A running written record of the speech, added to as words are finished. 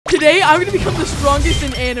Today, I'm gonna become the strongest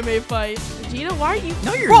in anime fight. Vegeta, why are you?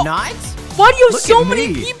 No, you're not. Why do you have Look so at many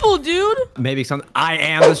me. people, dude? Maybe I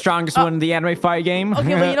am the strongest one in the anime fight game.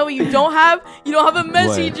 Okay, but you know what you don't have? You don't have a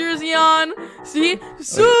Messi What? jersey on. See?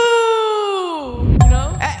 Sue! You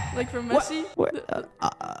know? Like for Messi?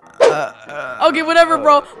 Okay, whatever,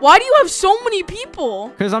 bro. Why do you have so many people?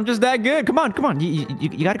 Because I'm just that good. Come on, come on. You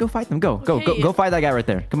gotta go fight them. Go Okay. fight that guy right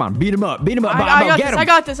there. Come on, beat him up. Beat him up. I got Get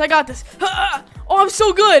this, him. I got this. Oh, I'm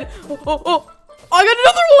so good. Oh, I got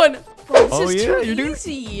another one. Bro, this is too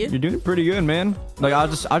easy. You're doing pretty good, man. Like I'll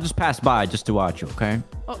just pass by just to watch you, okay?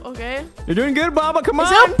 Oh, okay. You're doing good, Baba. Come on.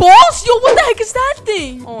 Is that a boss? Yo, what the heck is that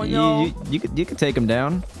thing? Oh no. You can take him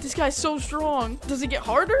down. This guy's so strong. Does it get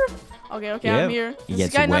harder? Okay, Yep. I'm here. It Does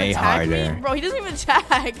gets this guy not way attack me? harder. Bro, he doesn't even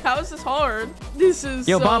attack. How is this hard? This is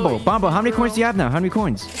Yo, so Bonbo, easy, how many bro. coins do you have now? How many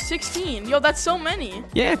coins? 16. Yo, that's so many.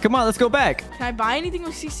 Yeah, come on, let's go back. Can I buy anything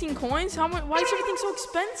with 16 coins? How much? Why is everything so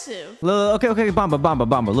expensive? Look, okay,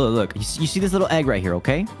 Bonbo, look. You see this little egg right here,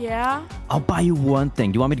 okay? Yeah. I'll buy you one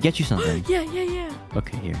thing. Do you want me to get you something? Yeah.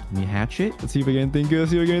 Okay, here. Let me hatch it. Let's see if I get anything good.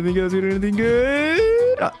 See if I get anything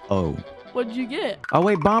good. Oh. What did you get? Oh,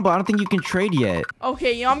 wait, Bonbo, I don't think you can trade yet.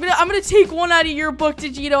 Okay, I'm gonna take one out of your book,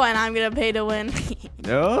 Vegito, and I'm gonna pay to win.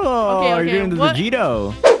 Oh, Okay, you're doing the what?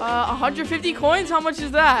 Vegito. 150 coins. How much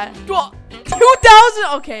is that?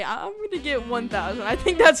 2,000. Okay, I'm gonna get 1,000. I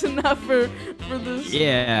think that's enough for this.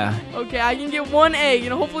 Yeah. Okay, I can get one egg.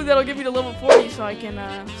 Hopefully that'll get me to level 40 so I can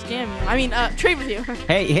scam you. I mean, trade with you.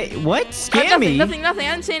 Hey, what? Scam me? Nothing. I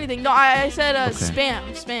didn't say anything. No, I said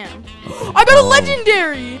spam. I got a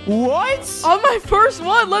legendary. What? On my first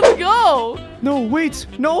one. Let's go. No, wait,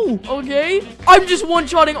 no. Okay. I'm just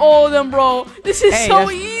one-shotting all of them, bro. This is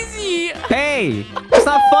so easy. Hey, it's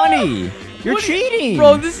not funny. You're cheating.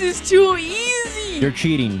 Bro, this is too easy. You're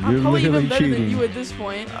cheating. You're I'm probably literally even better cheating. than you at this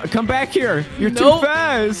point. Come back here. You're Nope. too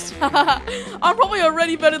fast. I'm probably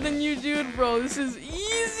already better than you, dude, bro. This is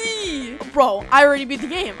easy. Bro, I already beat the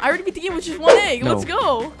game. With just one egg. No. Let's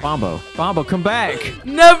go. Bonbo, come back.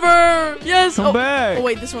 Never. Yes. Come back. Oh,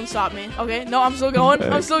 wait, this one stopped me. Okay, no, I'm still going.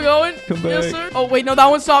 Come I'm still going. Come Yes, back. sir. Oh, wait, no, that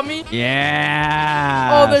one stopped me.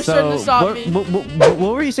 Yeah. Oh, they're starting to stop me.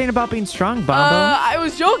 What were you saying about being strong, Bonbo? I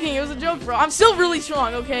was joking. It was a joke, bro. I'm still really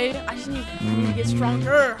strong, okay? I just need to get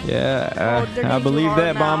stronger. Yeah, They're I getting too believe hard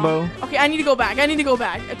that, now. Bonbo. Okay, I need to go back.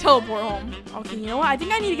 I teleport home. Okay, you know what? I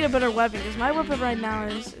think I need to get a better weapon because my weapon right now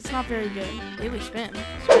it's not very good. Daily spin.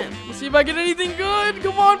 Let's see if I get anything good.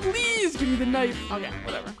 Come on, please. Give me the knife. Okay,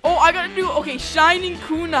 whatever. Oh, I gotta do, okay, Shining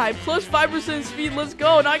Kunai. Plus 5% speed. Let's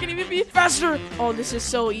go. Now I can even be faster. Oh, this is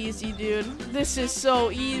so easy, dude. This is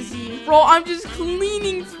so easy. Bro, I'm just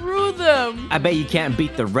cleaning through them. I bet you can't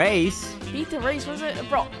beat the race. Beat the race, was it?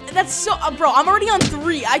 Bro, that's so, bro, I'm already on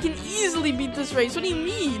 3. I can easily beat this race. What do you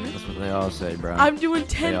mean? That's what they all say, bro. I'm doing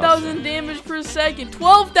 10,000 damage per second.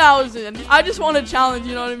 12,000. I just want a challenge,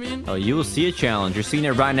 you know what I mean? Oh, you will see a challenge. You're seeing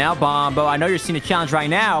it right now, Bonbo. I know you're seeing a challenge right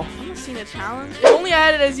now. I'm not seeing a challenge. If only I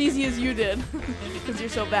had it as easy as you did. Because you're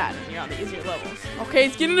so bad and you're on the easier levels. Okay,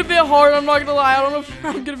 it's getting a bit hard. I'm not gonna lie. I don't know if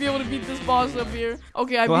I'm gonna be able to beat this boss up here.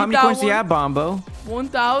 Okay, I beat that one. How many coins do you have, Bonbo?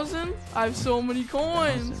 1,000. I have so many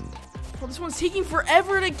coins. Well, this one's taking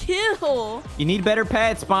forever to kill. You need better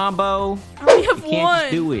pets, Bonbo. I only have You can't one.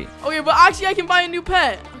 just do it. Okay, but actually I can buy a new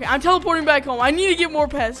pet. Okay, I'm teleporting back home. I need to get more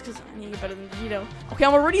pets because I need to get better than Vegito. Okay,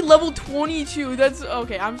 I'm already level 22. That's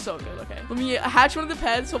okay. I'm so good. Okay, let me hatch one of the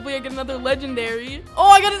pets. Hopefully I get another legendary. Oh,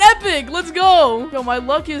 I got an epic. Let's go. Yo, my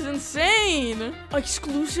luck is insane.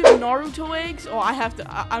 Exclusive Naruto eggs. Oh, I have to.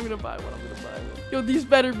 I'm gonna buy one. Yo, these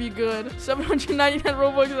better be good. 799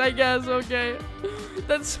 Robux, I guess. Okay.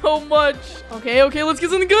 That's so much. Okay, let's get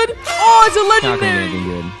something good. Oh, it's a legendary. Not gonna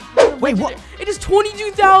be good. Wait, what? It is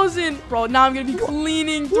 22,000. Bro, now I'm going to be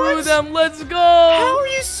cleaning through them. Let's go. How are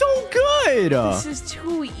you so good? This is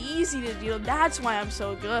too easy to do. That's why I'm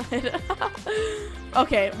so good.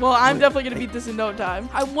 Okay, well, I'm definitely going to beat this in no time.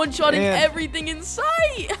 I'm one-shotting everything in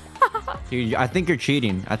sight. Dude, I think you're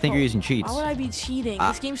cheating. I think you're using cheats. Why would I be cheating?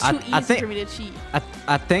 This game's too easy for me to cheat.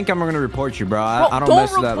 I think I'm gonna report you, bro. I don't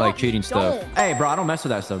mess with that like cheating stuff. Hey, bro, I don't mess with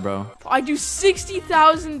that stuff, bro. I do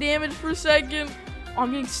 60,000 damage per second. Oh,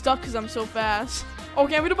 I'm getting stuck because I'm so fast.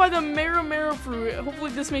 Okay, I'm gonna buy the Mara fruit.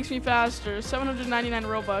 Hopefully this makes me faster. 799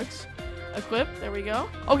 Robux. Equip. There we go.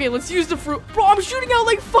 Okay, let's use the fruit. Bro, I'm shooting out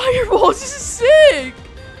like fireballs. This is sick.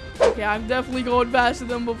 Okay, I'm definitely going faster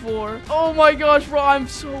than before. Oh my gosh, bro, I'm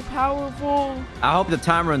so powerful. I hope the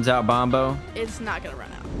time runs out, Bonbo. It's not gonna run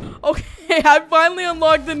out. Okay, I finally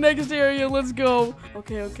unlocked the next area. Let's go.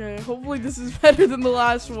 Okay. Hopefully this is better than the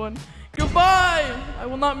last one. Goodbye. I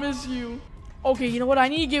will not miss you. Okay, you know what? I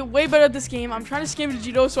need to get way better at this game. I'm trying to scam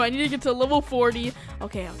Vegito, so I need to get to level 40.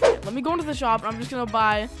 Okay. Let me go into the shop. I'm just gonna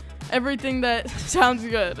buy everything that sounds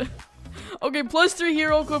good. Okay, +3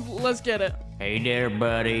 hero equip. Let's get it. Hey there,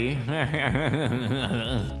 buddy.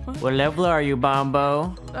 What level are you,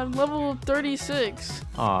 Bonbo? I'm level 36.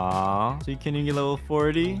 Aww. So can you get level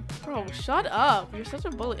 40? Bro, shut up. You're such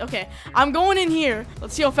a bully. Okay, I'm going in here.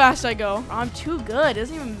 Let's see how fast I go. I'm too good. It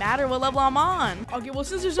doesn't even matter what level I'm on. Okay, well,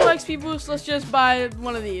 since there's no XP boost, let's just buy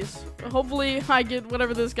one of these. Hopefully, I get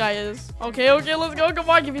whatever this guy is. Okay, let's go. Come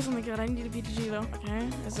on, give me something good. I need to beat Vegito. Okay,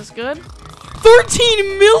 is this good?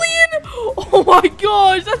 13 million? Oh my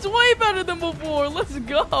gosh, that's way better than before. Let's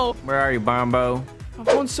go. Where are you, Bonbo? I'm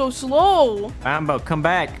going so slow. Bonbo, come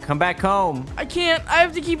back. Come back home. I can't. I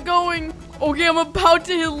have to keep going. Okay, I'm about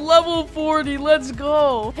to hit level 40. Let's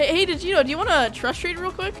go. Hey, Vegito, do you want to trust trade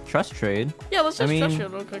real quick? Trust trade? Yeah, let's just trust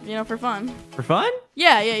trade real quick, for fun. For fun?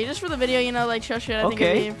 Yeah, just for the video, like trust trade. I think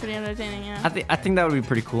it'd be pretty entertaining, yeah. I think that would be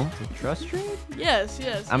pretty cool. Trust trade? Yes.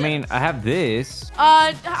 I mean, I have this.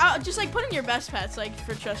 Just like put in your best pets, like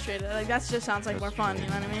for trust trade. Like that just sounds like more fun. You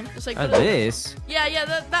know what I mean? Just like this.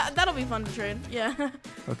 Yeah. That'll be fun to trade. Yeah.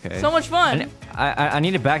 Okay. So much fun. I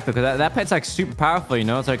need it back though, because that pet's like super powerful.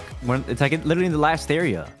 It's like literally in the last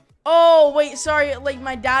area. Oh wait, sorry. Like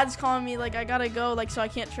my dad's calling me. Like I gotta go. Like so I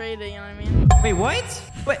can't trade it. You know what I mean? Wait,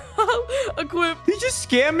 what? Wait. Equip. Did you just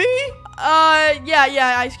scam me?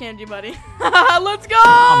 Yeah, I scammed you, buddy. Let's go.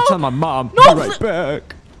 I'm telling my mom. No, be right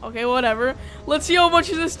back. Okay, whatever. Let's see how much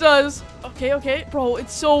this does. Okay. Bro,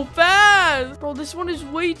 it's so fast. Bro, this one is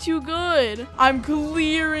way too good. I'm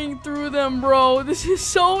clearing through them, bro. This is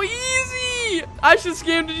so easy. I should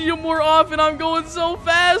scam Vegito more often. I'm going so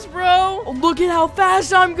fast, bro. Oh, look at how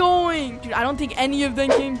fast I'm going. Dude, I don't think any of them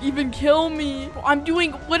can even kill me. Bro, I'm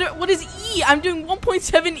doing, what is E? I'm doing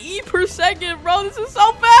 1.7 E per second, bro. This is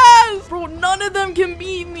so fast. Bro, none of them can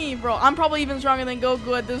beat me, bro. I'm probably even stronger than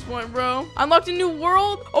Goku at this point, bro. Unlocked a new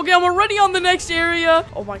world. Okay, I'm already on the next area.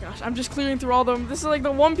 Oh my gosh, I'm just clearing through all of them. This is like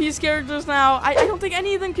the One Piece characters now. I don't think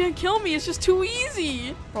any of them can kill me. It's just too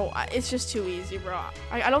easy. Bro, it's just too easy, bro.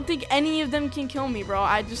 I don't think any of them can kill me, bro.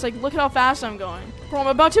 I just like, look at how fast I'm going. Bro, I'm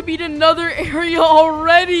about to beat another area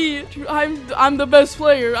already. Dude, I'm the best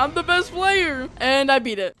player. I'm the best player. And I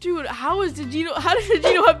beat it. Dude, how did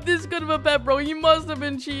Vegito have this good of a pet, bro? He must have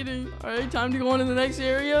been cheating. All right, time to go on to the next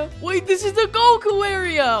area. Wait, this is the Goku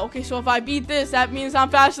area. Okay, so if I beat this, that means I'm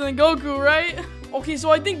faster than Goku, right? Okay,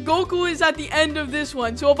 so I think Goku is at the end of this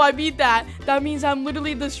one. So if I beat that, that means I'm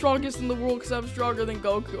literally the strongest in the world because I'm stronger than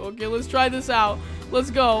Goku. Okay, let's try this out.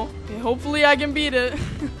 Let's go. Okay, hopefully I can beat it.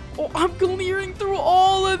 Oh, I'm clearing through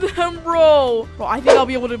all of them, bro. Bro, I think I'll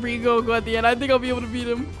be able to beat Goku at the end. I think I'll be able to beat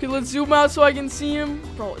him. Okay, let's zoom out so I can see him.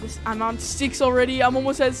 Bro, I'm on 6 already. I'm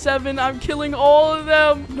almost at 7. I'm killing all of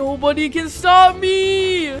them. Nobody can stop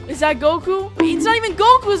me. Is that Goku? Wait, it's not even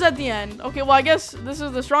Goku's at the end. Okay, well, I guess this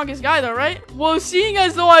is the strongest guy though, right? Well, seeing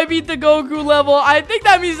as though I beat the Goku level, I think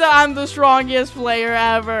that means that I'm the strongest player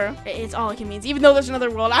ever. It's all it can mean. Even though there's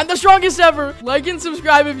another world, I'm the strongest ever. Like and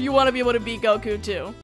subscribe if you want to be able to beat Goku too.